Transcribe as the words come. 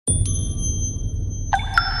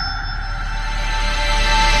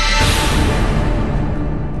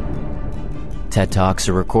TED Talks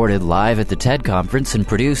are recorded live at the TED Conference and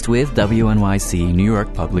produced with WNYC New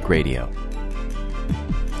York Public Radio.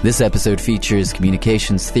 This episode features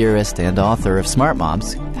communications theorist and author of Smart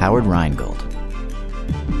Mobs, Howard Rheingold.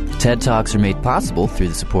 TED Talks are made possible through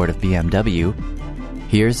the support of BMW.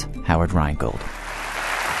 Here's Howard Rheingold.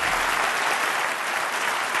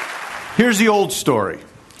 Here's the old story.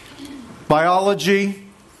 Biology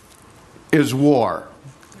is war,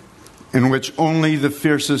 in which only the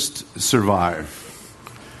fiercest survive.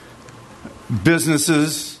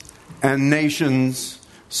 Businesses and nations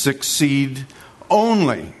succeed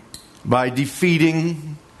only by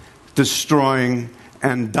defeating, destroying,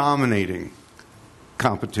 and dominating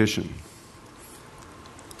competition.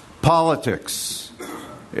 Politics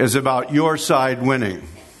is about your side winning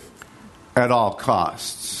at all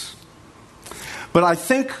costs. But I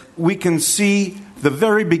think we can see the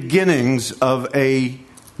very beginnings of a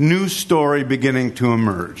new story beginning to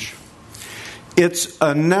emerge. It's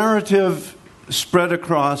a narrative spread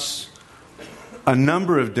across a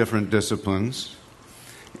number of different disciplines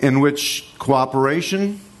in which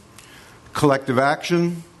cooperation, collective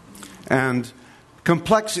action, and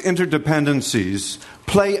complex interdependencies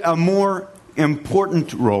play a more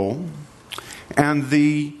important role, and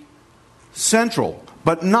the central,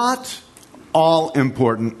 but not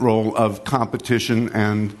all-important role of competition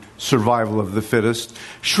and survival of the fittest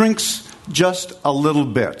shrinks just a little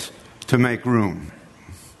bit to make room.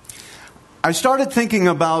 I started thinking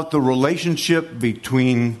about the relationship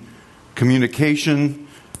between communication,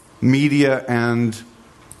 media, and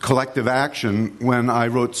collective action when I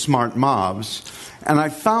wrote Smart Mobs, and I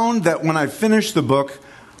found that when I finished the book,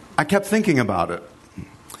 I kept thinking about it.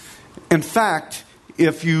 In fact,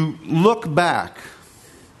 if you look back,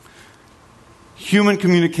 human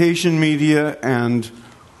communication, media, and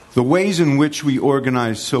the ways in which we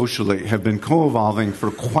organize socially have been co-evolving for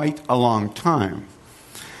quite a long time.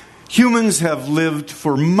 Humans have lived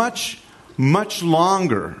for much, much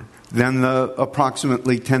longer than the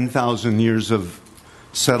approximately 10,000 years of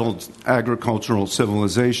settled agricultural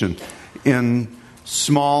civilization in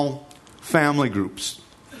small family groups.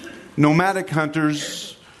 Nomadic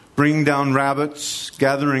hunters bringing down rabbits,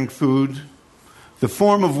 gathering food. The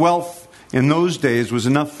form of wealth in those days was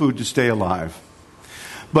enough food to stay alive.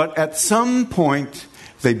 But at some point,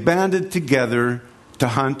 they banded together to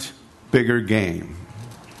hunt bigger game.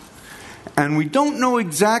 And we don't know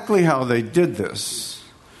exactly how they did this,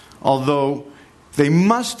 although they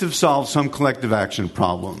must have solved some collective action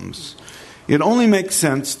problems. It only makes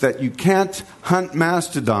sense that you can't hunt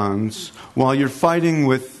mastodons while you're fighting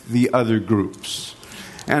with the other groups.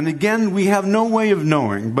 And again, we have no way of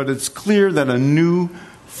knowing, but it's clear that a new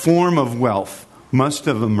form of wealth must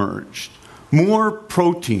have emerged. More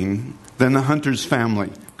protein than the hunter's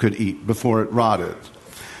family could eat before it rotted.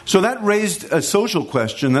 So that raised a social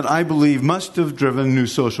question that I believe must have driven new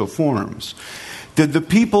social forms. Did the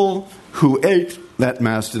people who ate that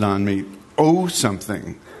mastodon meat owe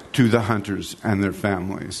something to the hunters and their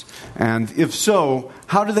families? And if so,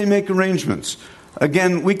 how do they make arrangements?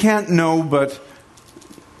 Again, we can't know, but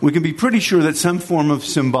we can be pretty sure that some form of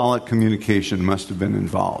symbolic communication must have been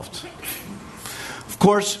involved. Of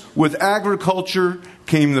course, with agriculture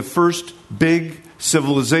came the first big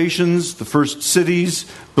civilizations, the first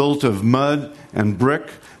cities built of mud and brick,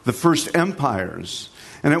 the first empires.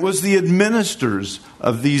 And it was the administrators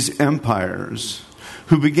of these empires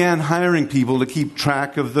who began hiring people to keep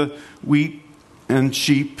track of the wheat and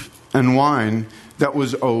sheep and wine that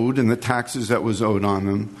was owed and the taxes that was owed on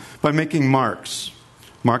them by making marks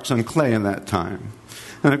on clay in that time.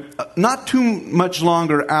 And not too much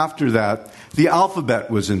longer after that, the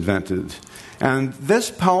alphabet was invented. And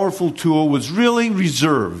this powerful tool was really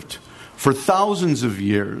reserved for thousands of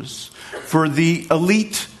years for the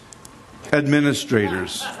elite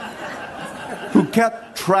administrators who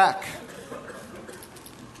kept track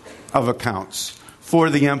of accounts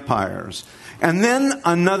for the empires. And then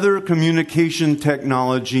another communication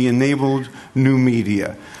technology enabled new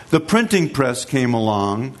media. The printing press came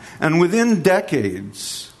along, and within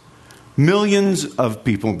decades, millions of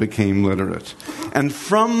people became literate. And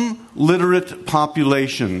from literate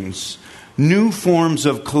populations, new forms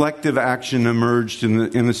of collective action emerged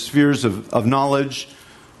in the spheres of knowledge,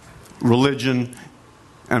 religion,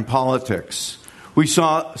 and politics. We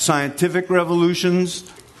saw scientific revolutions,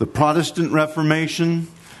 the Protestant Reformation,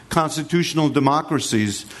 constitutional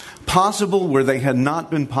democracies possible where they had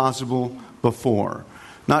not been possible before.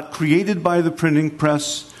 Not created by the printing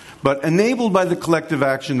press, but enabled by the collective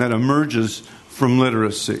action that emerges from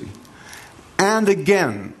literacy. And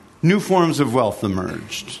again, new forms of wealth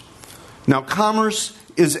emerged. Now, commerce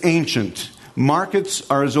is ancient, markets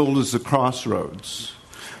are as old as the crossroads.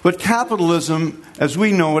 But capitalism, as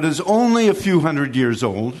we know it, is only a few hundred years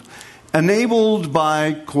old, enabled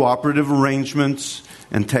by cooperative arrangements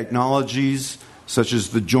and technologies such as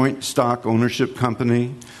the joint stock ownership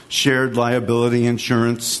company, shared liability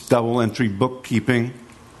insurance, double-entry bookkeeping.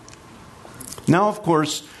 Now, of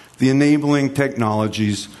course, the enabling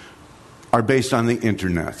technologies are based on the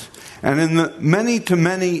internet. And in the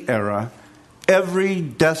many-to-many era, every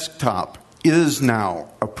desktop is now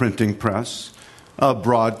a printing press, a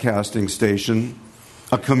broadcasting station,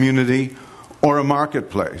 a community, or a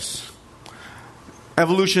marketplace.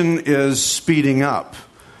 Evolution is speeding up.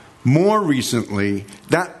 More recently,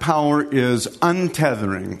 that power is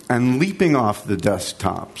untethering and leaping off the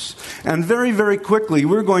desktops. And very, very quickly,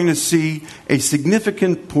 we're going to see a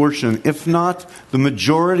significant portion, if not the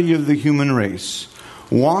majority of the human race,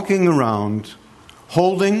 walking around,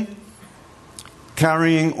 holding,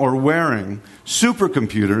 carrying, or wearing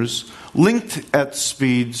supercomputers linked at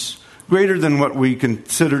speeds greater than what we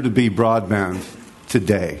consider to be broadband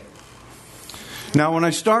today. Now, when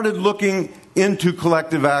I started looking into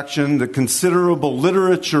collective action, the considerable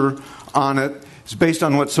literature on it is based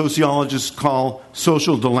on what sociologists call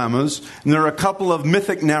social dilemmas. And there are a couple of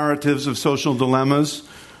mythic narratives of social dilemmas.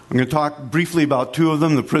 I'm going to talk briefly about two of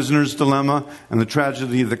them, the prisoner's dilemma and the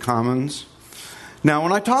tragedy of the commons. Now,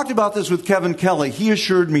 when I talked about this with Kevin Kelly, he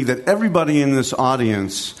assured me that everybody in this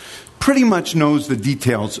audience pretty much knows the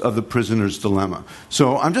details of the prisoner's dilemma.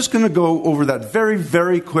 So I'm just going to go over that very,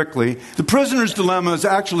 very quickly. The prisoner's dilemma is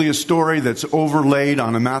actually a story that's overlaid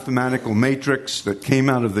on a mathematical matrix that came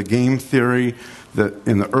out of the game theory that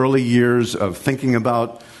in the early years of thinking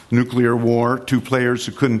about nuclear war, two players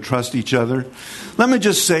who couldn't trust each other. Let me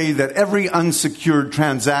just say that every unsecured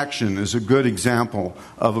transaction is a good example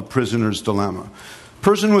of a prisoner's dilemma.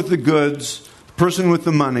 Person with the goods, person with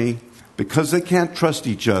the money, because they can't trust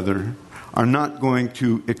each other, are not going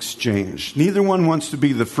to exchange. Neither one wants to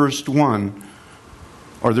be the first one,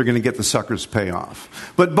 or they're going to get the sucker's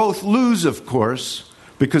payoff. But both lose, of course,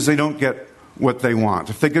 because they don't get what they want.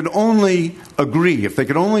 If they could only agree, if they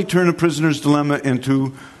could only turn a prisoner's dilemma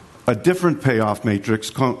into a different payoff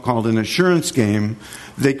matrix called an assurance game,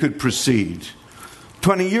 they could proceed.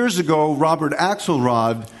 20 years ago, Robert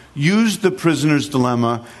Axelrod used the prisoner's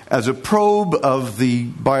dilemma as a probe of the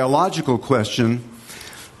biological question: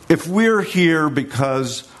 if we're here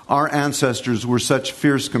because our ancestors were such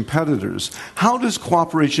fierce competitors, how does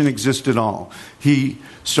cooperation exist at all? He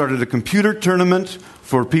started a computer tournament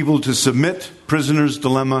for people to submit prisoner's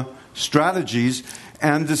dilemma strategies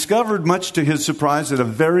and discovered, much to his surprise, that a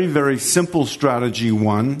very, very simple strategy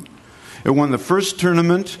won. It won the first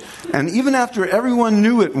tournament, and even after everyone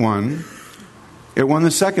knew it won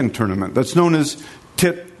the second tournament. That's known as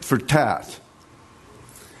tit for tat.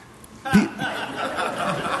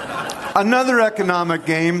 Another economic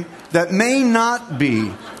game that may not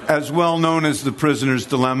be as well known as the prisoner's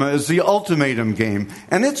dilemma is the ultimatum game.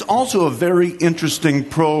 And it's also a very interesting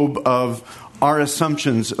probe of our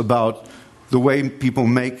assumptions about the way people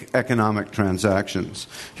make economic transactions.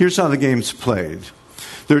 Here's how the game's played.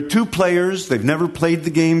 There are two players. They've never played the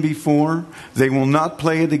game before. They will not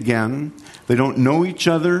play it again. They don't know each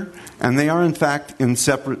other, and they are, in fact, in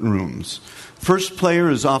separate rooms. First player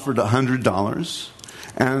is offered $100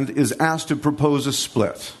 and is asked to propose a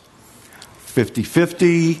split.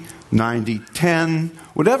 50-50, 90-10,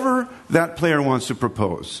 whatever that player wants to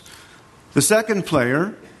propose. The second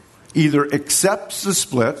player either accepts the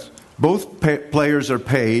split, both players are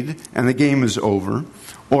paid, and the game is over,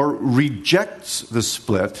 or rejects the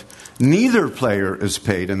split, neither player is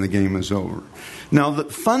paid, and the game is over. Now, the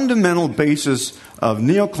fundamental basis of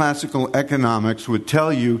neoclassical economics would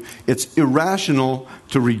tell you it's irrational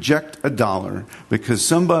to reject a dollar because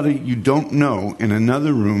somebody you don't know in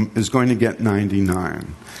another room is going to get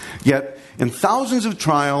 99. Yet, in thousands of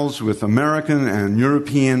trials with American and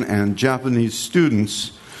European and Japanese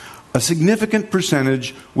students, a significant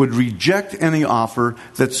percentage would reject any offer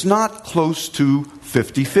that's not close to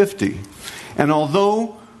 50-50. And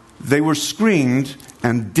although they were screened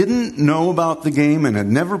and didn't know about the game and had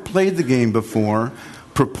never played the game before,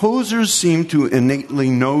 proposers seemed to innately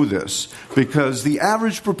know this because the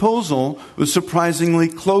average proposal was surprisingly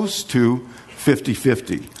close to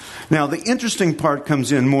 50-50. Now, the interesting part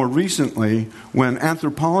comes in more recently when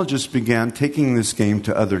anthropologists began taking this game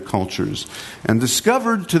to other cultures and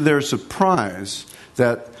discovered to their surprise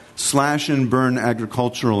that slash-and-burn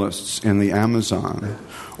agriculturalists in the Amazon,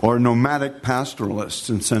 or nomadic pastoralists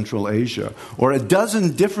in Central Asia, or a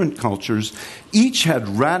dozen different cultures, each had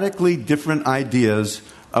radically different ideas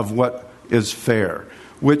of what is fair,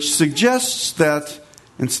 which suggests that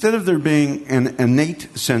instead of there being an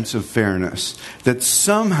innate sense of fairness, that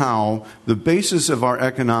somehow the basis of our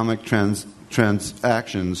economic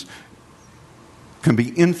transactions can be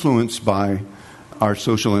influenced by our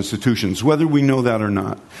social institutions, whether we know that or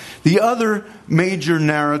not. The other major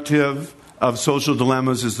narrative of social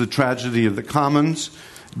dilemmas is the tragedy of the commons.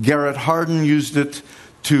 Garrett Hardin used it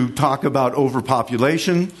to talk about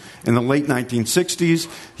overpopulation in the late 1960s.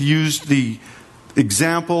 He used the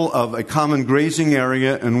example of a common grazing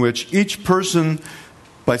area in which each person,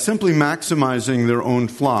 by simply maximizing their own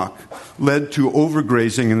flock, led to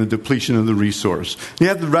overgrazing and the depletion of the resource. He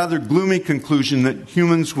had the rather gloomy conclusion that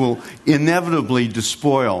humans will inevitably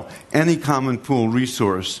despoil any common pool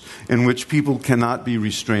resource in which people cannot be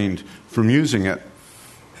restrained from using it.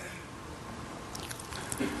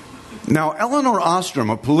 Now, Elinor Ostrom,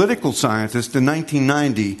 a political scientist in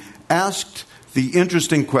 1990, asked the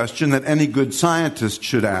interesting question that any good scientist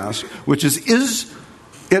should ask, which is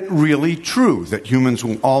it really true that humans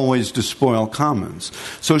will always despoil commons?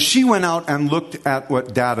 So she went out and looked at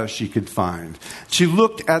what data she could find. She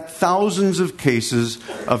looked at thousands of cases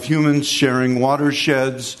of humans sharing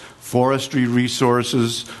watersheds, forestry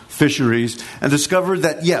resources, fisheries, and discovered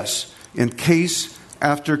that, yes, in case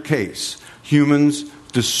after case, humans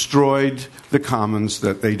destroyed the commons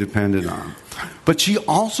that they depended on. But she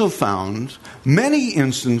also found many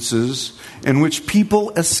instances in which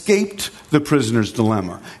people escaped the prisoner's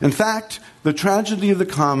dilemma. In fact, the tragedy of the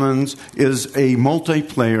commons is a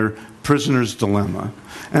multiplayer prisoner's dilemma.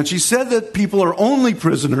 And she said that people are only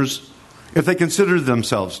prisoners if they consider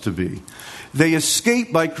themselves to be. They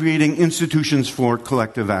escape by creating institutions for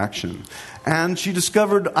collective action. And she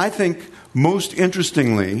discovered, I think, most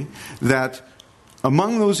interestingly, that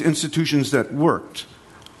among those institutions that worked,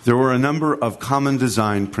 there were a number of common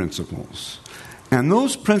design principles. And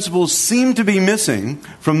those principles seem to be missing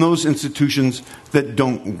from those institutions that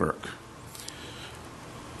don't work.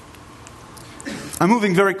 I'm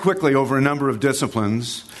moving very quickly over a number of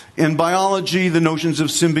disciplines. In biology, the notions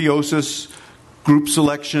of symbiosis, group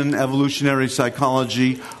selection, evolutionary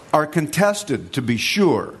psychology are contested, to be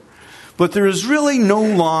sure. But there is really no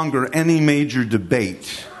longer any major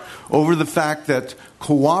debate over the fact that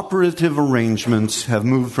cooperative arrangements have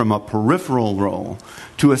moved from a peripheral role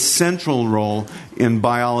to a central role in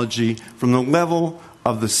biology, from the level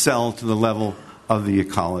of the cell to the level of the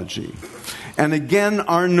ecology. And again,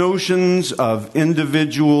 our notions of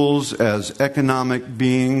individuals as economic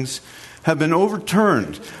beings have been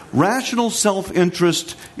overturned. Rational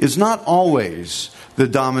self-interest is not always the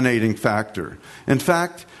dominating factor. In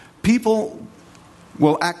fact, people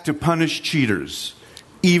will act to punish cheaters,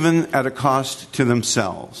 even at a cost to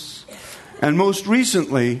themselves. And most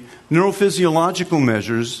recently, neurophysiological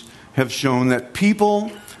measures have shown that people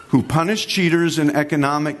who punish cheaters in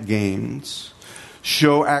economic games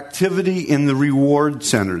show activity in the reward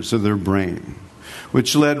centers of their brain,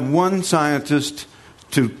 which led one scientist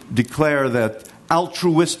to declare that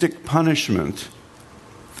altruistic punishment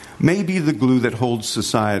may be the glue that holds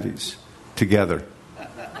societies together.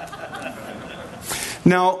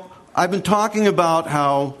 Now, I've been talking about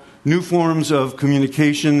how new forms of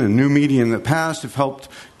communication and new media in the past have helped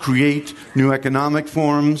create new economic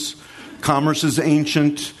forms. Commerce is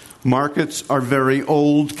ancient. Markets are very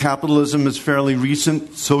old. Capitalism is fairly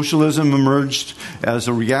recent. Socialism emerged as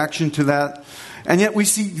a reaction to that. And yet we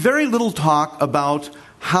see very little talk about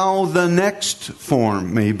how the next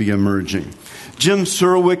form may be emerging. Jim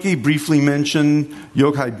Surowiecki briefly mentioned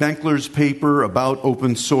Yochai Benkler's paper about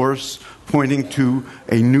open source, pointing to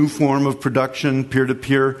a new form of production,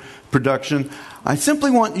 peer-to-peer production. I simply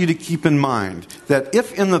want you to keep in mind that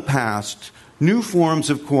if in the past new forms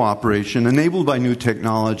of cooperation enabled by new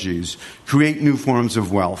technologies create new forms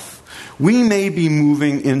of wealth, we may be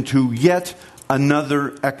moving into yet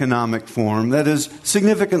another economic form that is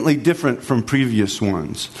significantly different from previous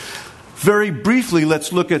ones. Very briefly,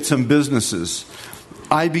 let's look at some businesses.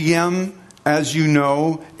 IBM, as you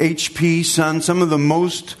know, HP, Sun, some of the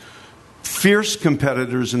most fierce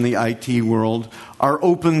competitors in the IT world are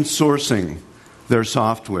open sourcing their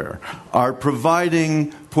software, are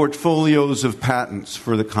providing portfolios of patents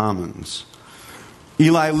for the commons.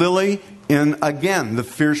 Eli Lilly, in, again, the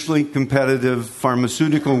fiercely competitive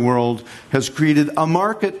pharmaceutical world, has created a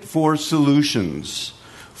market for solutions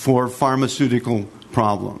for pharmaceutical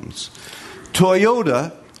problems.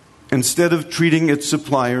 Toyota, instead of treating its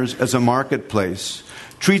suppliers as a marketplace,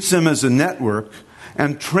 treats them as a network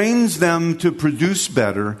and trains them to produce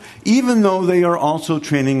better, even though they are also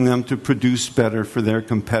training them to produce better for their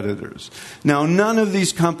competitors. Now, none of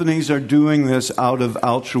these companies are doing this out of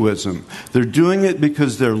altruism. They're doing it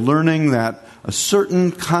because they're learning that a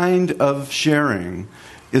certain kind of sharing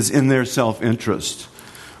is in their self-interest.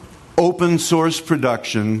 Open source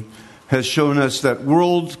production has shown us that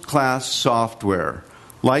world-class software,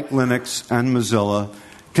 like Linux and Mozilla,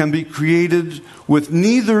 can be created with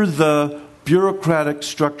neither the bureaucratic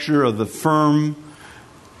structure of the firm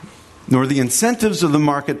nor the incentives of the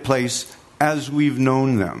marketplace as we've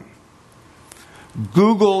known them.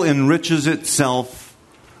 Google enriches itself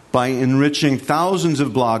by enriching thousands of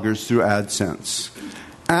bloggers through AdSense.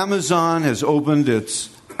 Amazon has opened its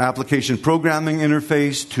application programming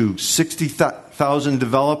interface to 60,000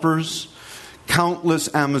 developers,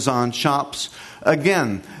 countless Amazon shops.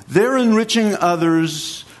 Again, they're enriching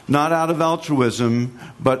others not out of altruism,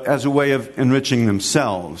 but as a way of enriching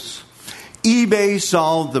themselves. eBay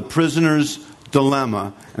solved the prisoner's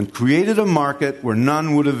dilemma and created a market where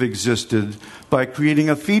none would have existed by creating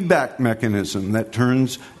a feedback mechanism that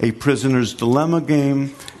turns a prisoner's dilemma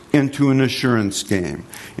game into an assurance game.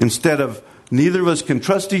 Instead of neither of us can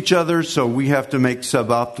trust each other, so we have to make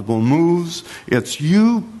suboptimal moves, it's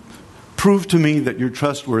you prove to me that you're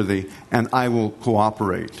trustworthy and I will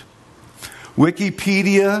cooperate.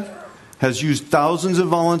 Wikipedia has used thousands of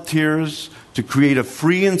volunteers to create a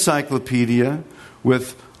free encyclopedia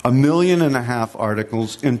with 1.5 million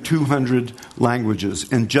articles in 200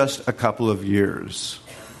 languages in just a couple of years.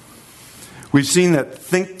 We've seen that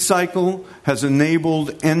ThinkCycle has enabled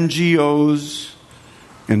NGOs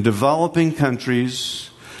in developing countries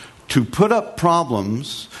to put up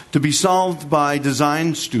problems to be solved by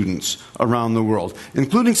design students around the world,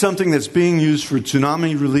 including something that's being used for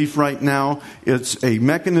tsunami relief right now. It's a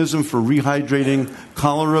mechanism for rehydrating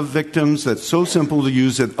cholera victims that's so simple to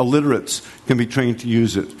use that illiterates can be trained to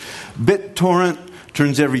use it. BitTorrent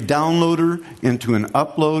turns every downloader into an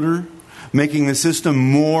uploader, making the system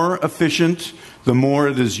more efficient the more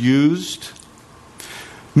it is used.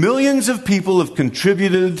 Millions of people have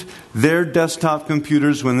contributed their desktop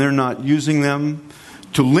computers when they're not using them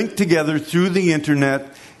to link together through the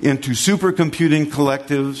internet into supercomputing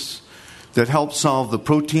collectives that help solve the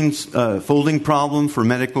protein folding problem for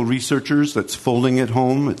medical researchers that's folding at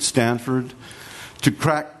home at Stanford, to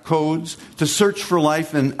crack codes, to search for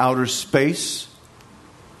life in outer space.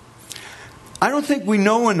 I don't think we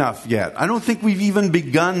know enough yet. I don't think we've even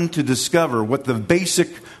begun to discover what the basic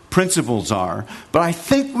principles are, but I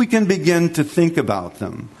think we can begin to think about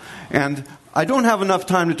them. And I don't have enough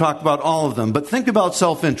time to talk about all of them, but think about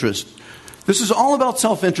self-interest. This is all about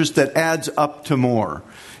self-interest that adds up to more.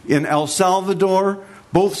 In El Salvador,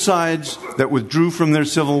 both sides that withdrew from their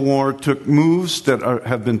civil war took moves that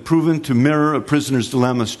have been proven to mirror a prisoner's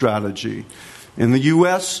dilemma strategy. In the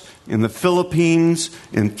U.S., in the Philippines,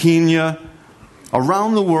 in Kenya,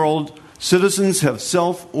 around the world, citizens have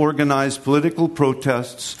self-organized political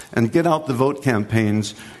protests and get-out-the-vote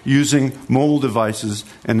campaigns using mobile devices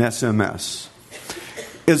and SMS.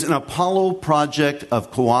 Is an Apollo project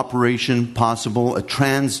of cooperation possible, a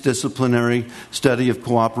transdisciplinary study of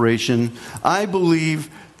cooperation? I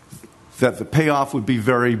believe that the payoff would be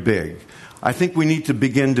very big. I think we need to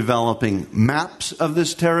begin developing maps of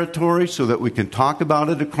this territory so that we can talk about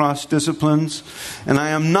it across disciplines. And I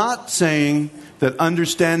am not saying that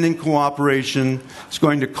understanding cooperation is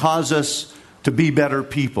going to cause us to be better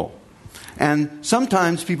people. And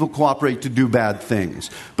sometimes people cooperate to do bad things.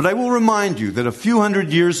 But I will remind you that a few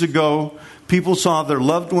hundred years ago, people saw their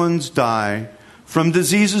loved ones die from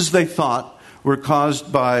diseases they thought were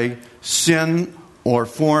caused by sin or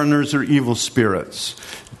foreigners or evil spirits.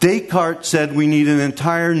 Descartes said we need an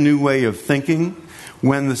entire new way of thinking.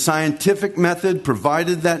 When the scientific method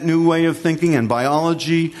provided that new way of thinking and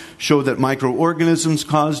biology showed that microorganisms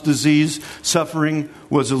cause disease, suffering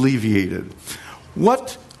was alleviated.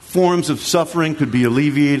 What forms of suffering could be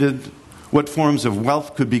alleviated? What forms of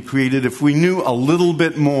wealth could be created if we knew a little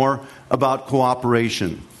bit more about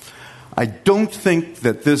cooperation? I don't think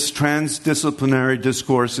that this transdisciplinary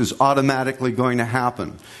discourse is automatically going to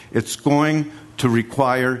happen. It's going to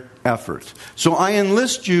require effort. So I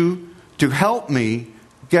enlist you to help me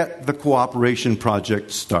get the cooperation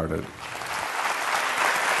project started.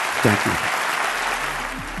 Thank you.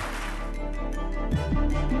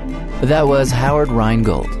 That was Howard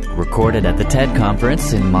Rheingold, recorded at the TED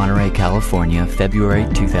Conference in Monterey, California, February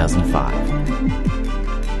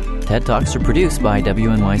 2005. TED Talks are produced by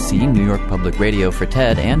WNYC New York Public Radio for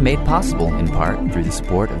TED and made possible in part through the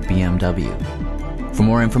support of BMW. For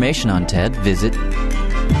more information on TED, visit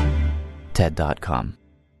TED.com.